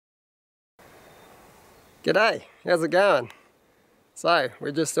G'day, how's it going? So,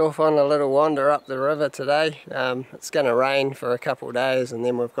 we're just off on a little wander up the river today. It's going to rain for a couple of days and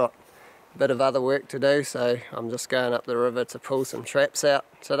then we've got a bit of other work to do, so I'm just going up the river to pull some traps out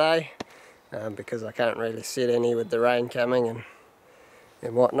today because I can't really set any with the rain coming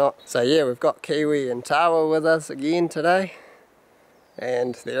and whatnot. So yeah, we've got Kiwi and Tawa with us again today,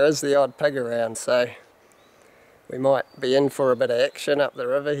 and there is the odd pig around, so we might be in for a bit of action up the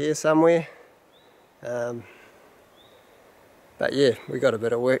river here somewhere. But yeah, we got a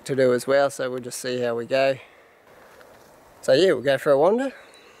bit of work to do as well, so we'll just see how we go. So yeah, we'll go for a wander,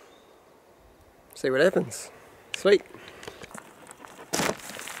 see what happens. Sweet.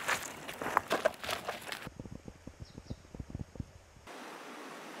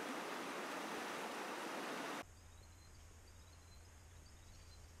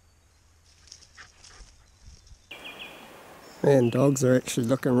 Man, dogs are actually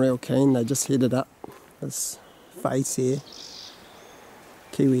looking real keen. They just headed up this face here.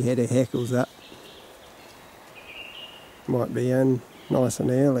 Kiwi had her hackles up. Might be in nice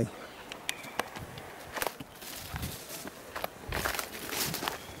and early.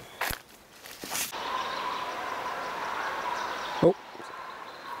 Oh.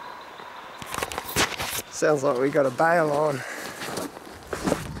 Sounds like we got a bail on.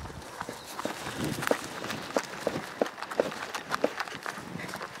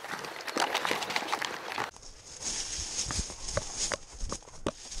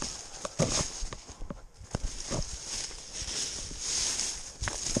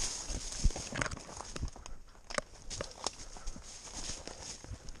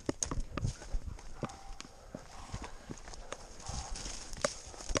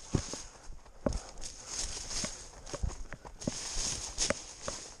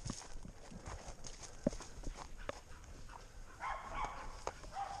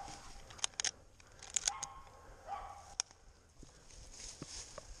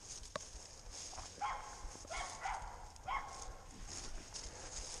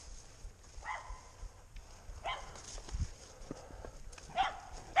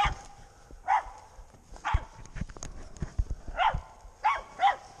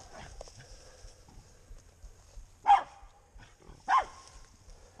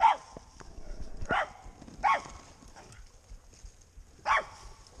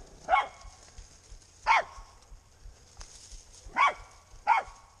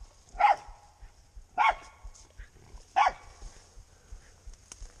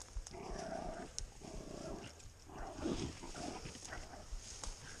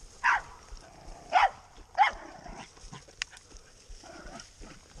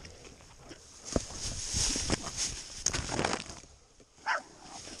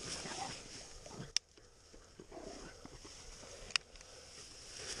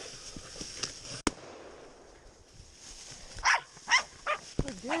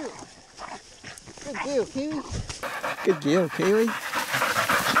 Good deal, Kiwi. Good deal, Kiwi.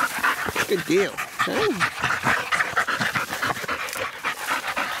 Good deal. Hey.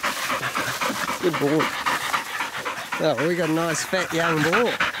 Good boy. Oh, we got a nice fat young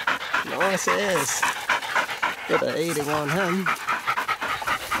boar. Nice as. Bit of eating on him.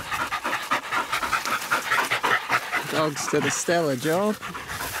 Dogs did a stellar job,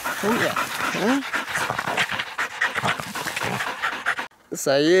 didn't ya? Huh?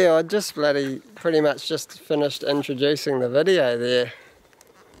 So yeah, I just pretty much just finished introducing the video there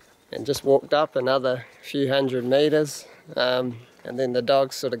and just walked up another few hundred metres and then the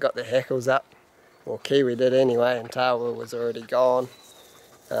dogs sort of got their hackles up, well Kiwi did anyway, and Tawa was already gone.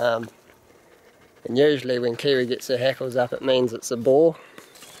 And usually when Kiwi gets her hackles up it means it's a boar,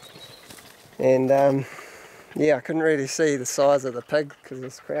 and yeah, I couldn't really see the size of the pig because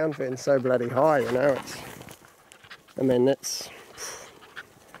this crown fern's so bloody high, you know. I mean that's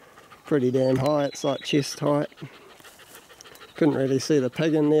pretty damn high, it's like chest height. Couldn't really see the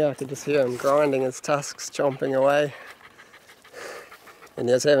pig in there, I could just hear him grinding his tusks, chomping away. And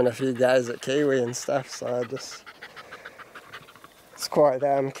he was having a few goes at Kiwi and stuff, so I just was quite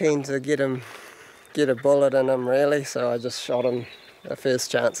keen to get a bullet in him really, so I just shot him the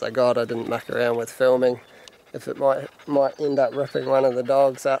first chance I got. I didn't muck around with filming. If it might end up ripping one of the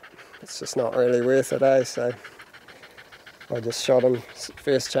dogs up, it's just not really worth it, eh? So I just shot him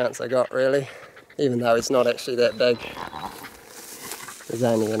first chance I got really, even though he's not actually that big. He's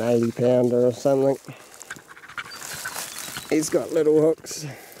only an 80 pounder or something. He's got little hooks,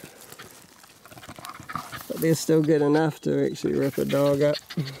 but they're still good enough to actually rip a dog up.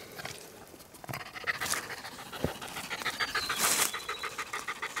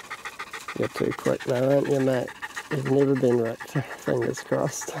 You're too quick though, aren't you, mate? You've never been ripped, fingers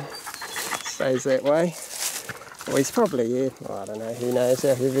crossed. stays that way. Well, he's probably, yeah, well, I don't know, who knows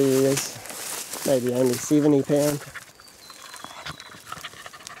how heavy he is. Maybe only 70 pound.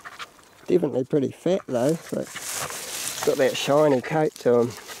 Definitely pretty fat though, but he's got that shiny coat to him,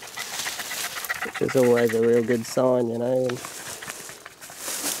 which is always a real good sign, you know. And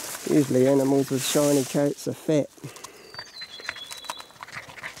usually animals with shiny coats are fat.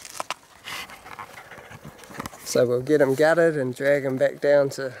 So we'll get him gutted and drag him back down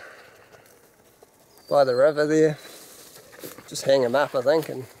to by the river there. Just hang him up, I think,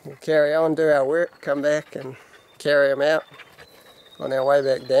 and we'll carry on, do our work, come back and carry him out on our way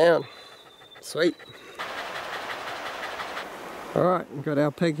back down. Sweet. Alright, we've got our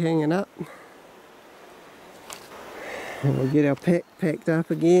pig hanging up. And we'll get our pack packed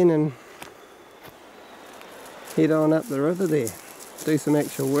up again and head on up the river there. Do some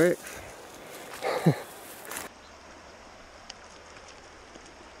actual work.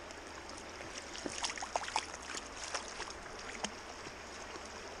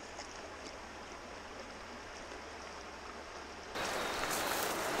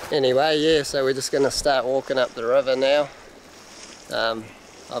 Anyway, yeah, so we're just going to start walking up the river now.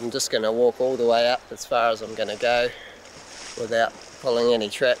 I'm just going to walk all the way up as far as I'm going to go without pulling any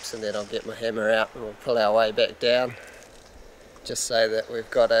traps, and then I'll get my hammer out and we'll pull our way back down, just so that we've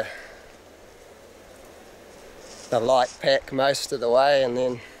got a light pack most of the way, and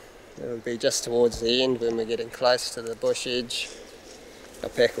then it'll be just towards the end when we're getting close to the bush edge. Our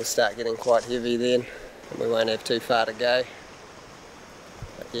pack will start getting quite heavy then and we won't have too far to go.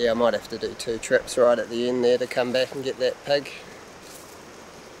 Yeah, I might have to do 2 trips right at the end there to come back and get that pig.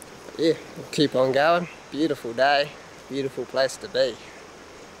 But yeah, we'll keep on going. Beautiful day, beautiful place to be.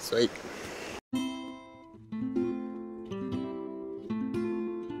 Sweet.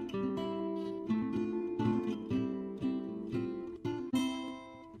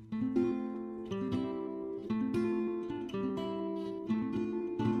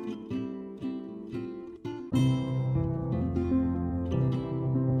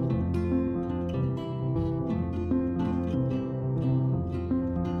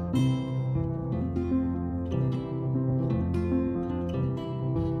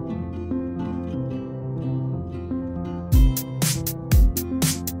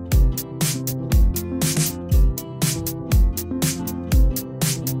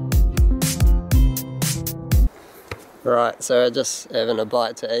 Right, so we're just having a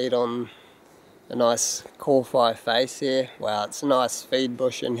bite to eat on a nice kawhai face here. Wow, it's a nice feed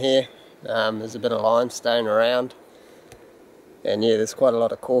bush in here. There's a bit of limestone around. And yeah, there's quite a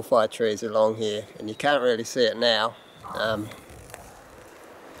lot of kawhai trees along here, and you can't really see it now. You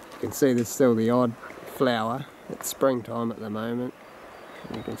can see there's still the odd flower. It's springtime at the moment.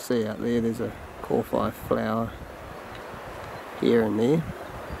 And you can see out there, there's a kawhai flower here and there.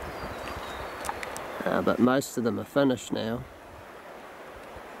 But most of them are finished now.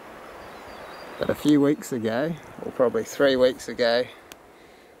 But a few weeks ago, or probably 3 weeks ago,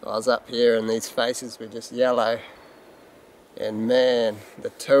 I was up here and these faces were just yellow. And man, the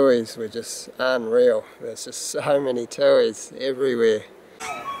tuis were just unreal. There's just so many tuis everywhere.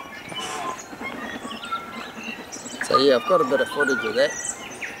 So yeah, I've got a bit of footage of that.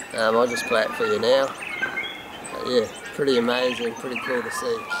 I'll just play it for you now. But yeah, pretty amazing, pretty cool to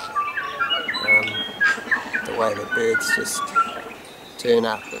see. The way the birds just turn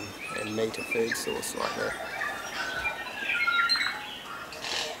up and meet a food source like that.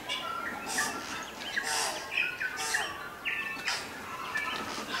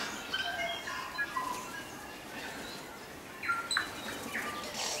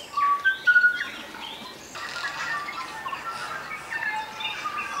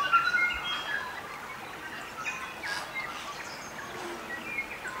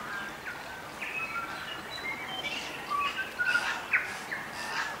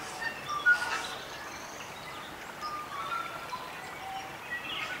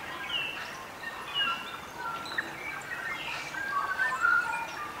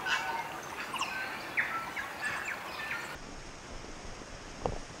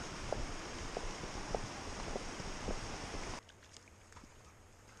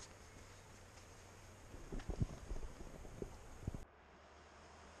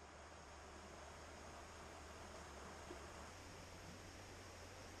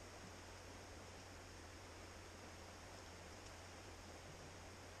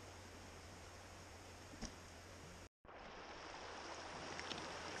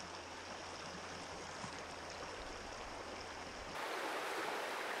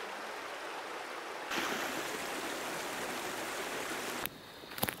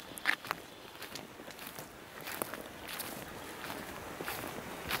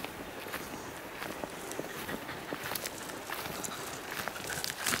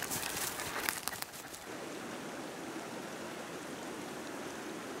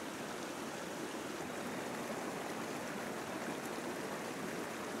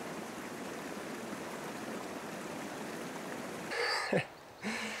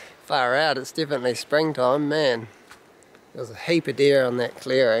 Far out, it's definitely springtime, man. There's a heap of deer on that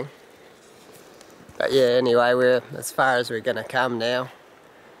clearing. But yeah, anyway, we're as far as we're gonna come now.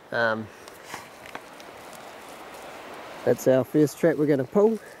 That's our first trap we're gonna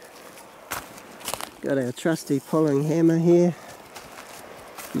pull. Got our trusty pulling hammer here.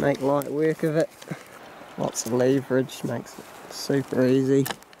 Make light work of it. Lots of leverage, makes it super easy.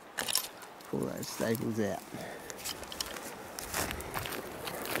 Pull those staples out.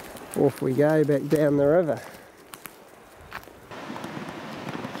 Off we go back down the river.